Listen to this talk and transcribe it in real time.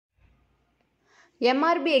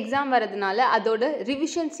MRB exam வரதுனால அதோட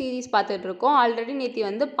revision series பார்த்துட்டு இருக்கோம். ஆல்ரெடி நேற்று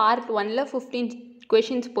வந்து பார்ட் 1ல் 15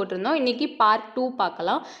 கொஷின்ஸ் போட்டிருந்தோம். இன்றைக்கி பார்ட் 2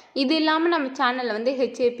 பார்க்கலாம். இது இல்லாமல் நம்ம சேனலில் வந்து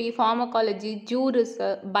HAP, ஃபார்மகாலஜி, ஜூரிஸ்,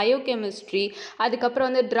 பயோகெமிஸ்ட்ரி, அதுக்கப்புறம்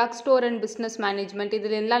வந்து drug store and business management,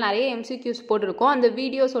 இதுலாம் நிறைய MCQ'S போட்டிருக்கோம். அந்த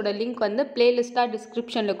வீடியோஸோட லிங்க் வந்து பிளேலிஸ்ட்டாக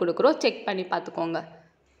டிஸ்கிரிப்ஷனில் கொடுக்குறோம், செக் பண்ணி பார்த்துக்கோங்க.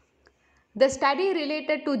 The study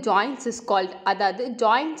related to joints is called, அதாவது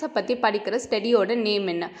ஜாயின்ஸை பற்றி படிக்கிற ஸ்டடியோட நேம்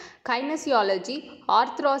என்ன? Kinesiology,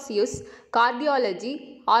 arthrosis, cardiology,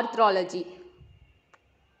 ஆர்த்ராலஜி.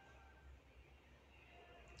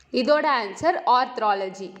 இதோட answer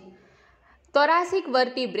ஆர்த்ராலஜி. thoracic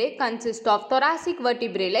vertebrae consist of, thoracic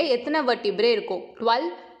vertebrae எத்தனை vertebrae இருக்கும்?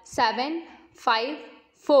 12, 7, 5,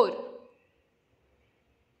 4.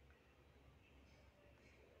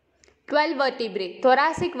 12 vertebrae.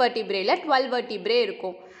 thoracic vertebrae 12 vertebrae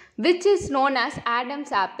இருக்கும். which is known as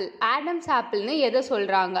Adam's apple. Adam's apple னு எதை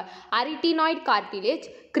சொல்கிறாங்க? arytenoid cartilage,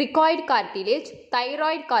 cricoid cartilage,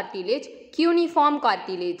 thyroid cartilage, cuneiform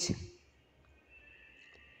cartilage.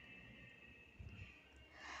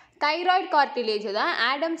 Thyroid cartilage தான்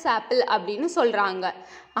Adams apple அப்படின்னு சொல்கிறாங்க.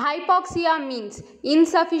 Hypoxia means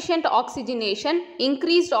insufficient oxygenation,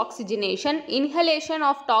 increased oxygenation, inhalation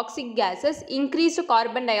of toxic gases, increased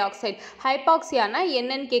carbon di oxide. ஹைபாக்சியானா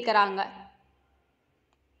என்னன்னு கேட்குறாங்க.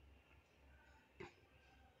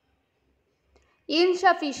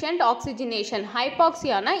 Insufficient oxygenation.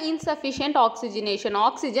 ஹைபாக்சியானா insufficient oxygenation,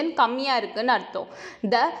 oxygen கம்மியாக இருக்குன்னு அர்த்தம்.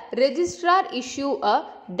 த registrar issue a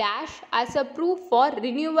dash as a proof for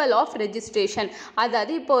renewal of registration.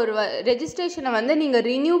 அதாவது இப்போ ஒரு ரெஜிஸ்ட்ரேஷனை வந்து நீங்கள்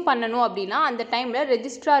ரினியூ பண்ணணும் அப்படின்னா அந்த டைமில்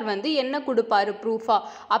ரெஜிஸ்ட்ரார் வந்து என்ன கொடுப்பாரு ப்ரூஃபாக?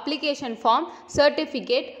 Application form,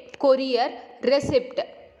 certificate, courier, receipt.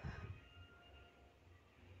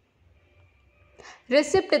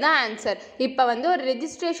 Receipt தான் ஆன்சர். இப்போ வந்து ஒரு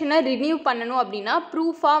ரெஜிஸ்ட்ரேஷனை ரினியூ பண்ணணும் அப்படின்னா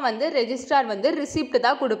ப்ரூஃபாக வந்து ரெஜிஸ்ட்ரார் வந்து ரிசிப்ட்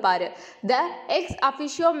தான் கொடுப்பாரு. த X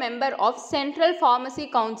officio member of central pharmacy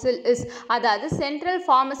council is, அதாவது central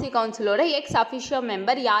pharmacy கவுன்சிலோட X officio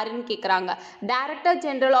member யாருன்னு கேட்குறாங்க. Director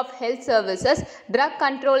general of health services, drug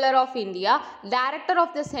controller of India, director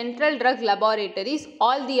of the central drug laboratories,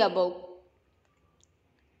 all the above.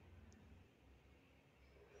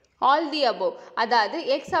 All the above. அதாவது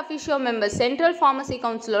X officio members, central pharmacy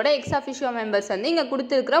கவுன்சிலோட X officio members வந்து இங்கே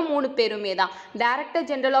கொடுத்துருக்கிற 3 பேருமே தான். Director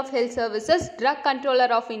general of health services, drug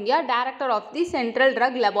controller of India, director of the central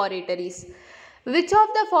drug laboratories. Which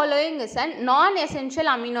of the following is and நான்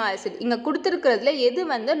essential amino acid? இங்கே கொடுத்துருக்கிறதுல எது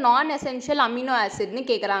வந்து நான் எசென்ஷியல் அமினோ ஆசிட்னு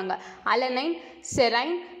கேட்குறாங்க. Alanine,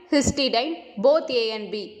 serine, histidine, both A and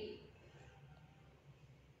B.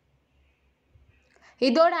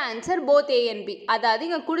 இதோட answer both A and B. அதாவது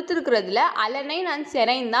இங்கே கொடுத்துருக்கிறதுல alanine and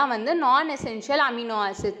serine தான் வந்து நான் essential amino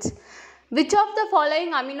acids. Which of the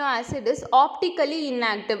following amino acid is optically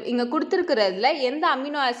inactive? இங்கே கொடுத்துருக்கிறதுல எந்த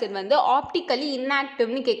அமினோ ஆசிட் வந்து ஆப்டிக்கலி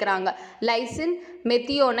இன்ஆக்டிவ்னு கேட்குறாங்க. Lysine,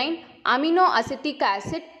 methionine, amino acetic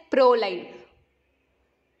acid, proline.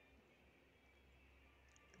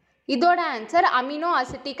 இதோட ஆன்சர் அமினோ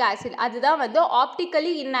அசிட்டிக் ஆசிட். அதுதான் வந்து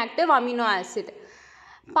optically inactive amino acid.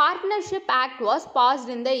 Partnership act was past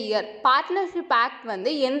in the year. Partnership act வந்து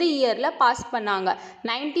எந்த இயரில் பாஸ் பண்ணாங்க?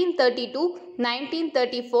 1932,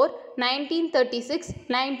 1934, 1936,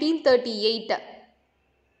 1938.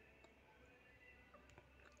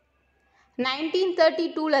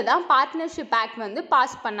 1932 தான் பார்ட்னர்ஷிப் ஆக்ட் வந்து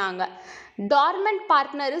பாஸ் பண்ணாங்க. Torment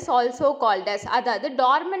partner is also called as, அதாவது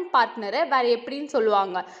டார்மெண்ட் பார்ட்னரை வேறு எப்படின்னு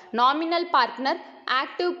சொல்லுவாங்க? Nominal partner,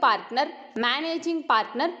 active partner, managing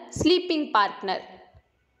partner, sleeping partner.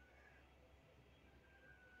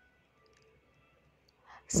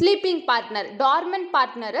 Sleeping partner. Torment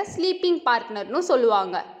பார்ட்னரை sleeping பார்ட்னர்னு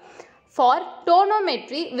சொல்லுவாங்க. For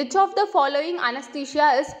tonometry which of the following anaesthesia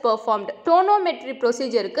is performed? Tonometry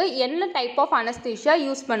ப்ரொசீஜருக்கு என்ன type of anaesthesia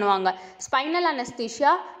use பண்ணுவாங்க? Spinal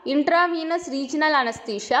anaesthesia, intravenous regional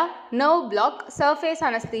anaesthesia, nerve black, surface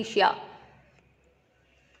anaesthesia.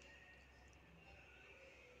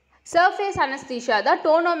 Surface anaesthesia தான்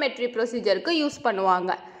tonometry ப்ரொசீஜருக்கு use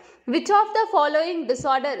பண்ணுவாங்க. Which of the following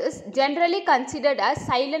disorder is generally considered as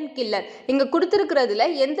silent killer? இங்கே கொடுத்துருக்கிறதுல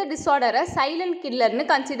எந்த டிஸார்டரை silent கில்லர்னு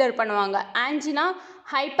consider பண்ணுவாங்க? Angina,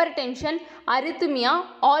 hyper tension, arrhythmia,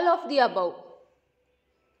 all of the above.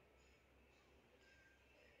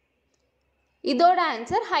 இதோட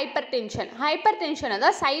answer hyper tension. Hyper டென்ஷனை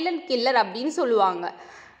தான் silent killer அப்படின்னு சொல்லுவாங்க.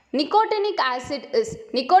 Nicotinic acid is,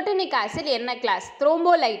 nicotinic acid என்ன class?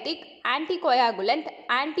 Thrombolytic, anticoagulant,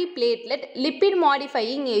 antiplatelet, lipid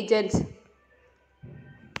modifying agents.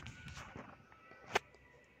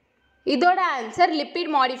 இதோட answer lipid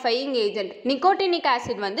modifying agent. Nicotinic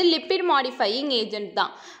acid வந்து lipid modifying agent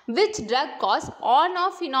தான். Which drug cos on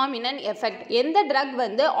off phenomenon effect? எந்த drug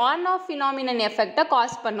வந்து on off phenomenon எஃபெக்டை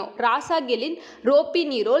cos பண்ணும்? ராசாகிலின்,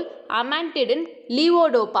 ரோபினிரோல், அமான்டிடின்,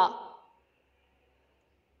 லீவோடோபா.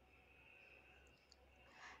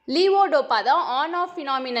 லீவோடோபா தான் on off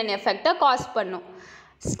phenomenon எஃபெக்டை cos பண்ணும்.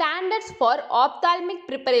 Standards for ophthalmic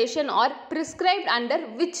preparation are prescribed under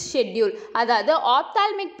which schedule? அதாவது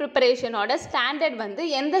ophthalmic preparation ஓட standard வந்து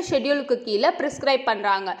எந்த ஷெட்யூலுக்கு கீழே ப்ரிஸ்கிரைப்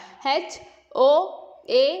பண்ணுறாங்க?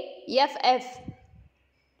 HOAFF.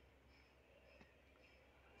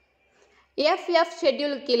 FF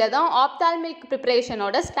ஷெட்யூலுக்கு கீழே தான் ஆப்தால்மிக்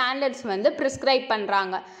ப்ரிப்பரேஷனோட ஸ்டாண்டர்ட்ஸ் வந்து ப்ரிஸ்கிரைப்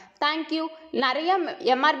பண்ணுறாங்க. தேங்க்யூ. நிறைய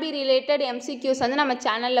MRB ரிலேட்டட் MCQs வந்து நம்ம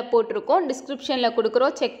சேனலில் போட்டிருக்கோம், டிஸ்கிரிப்ஷனில்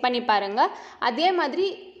கொடுக்குறோம், செக் பண்ணி பாருங்கள். அதே மாதிரி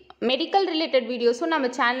மெடிக்கல் ரிலேட்டட் வீடியோஸும் நம்ம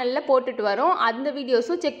சேனலில் போட்டுட்டு வரோம், அந்த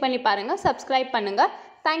வீடியோஸும் செக் பண்ணி பாருங்கள், சப்ஸ்கிரைப் பண்ணுங்கள்.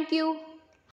 தேங்க்யூ.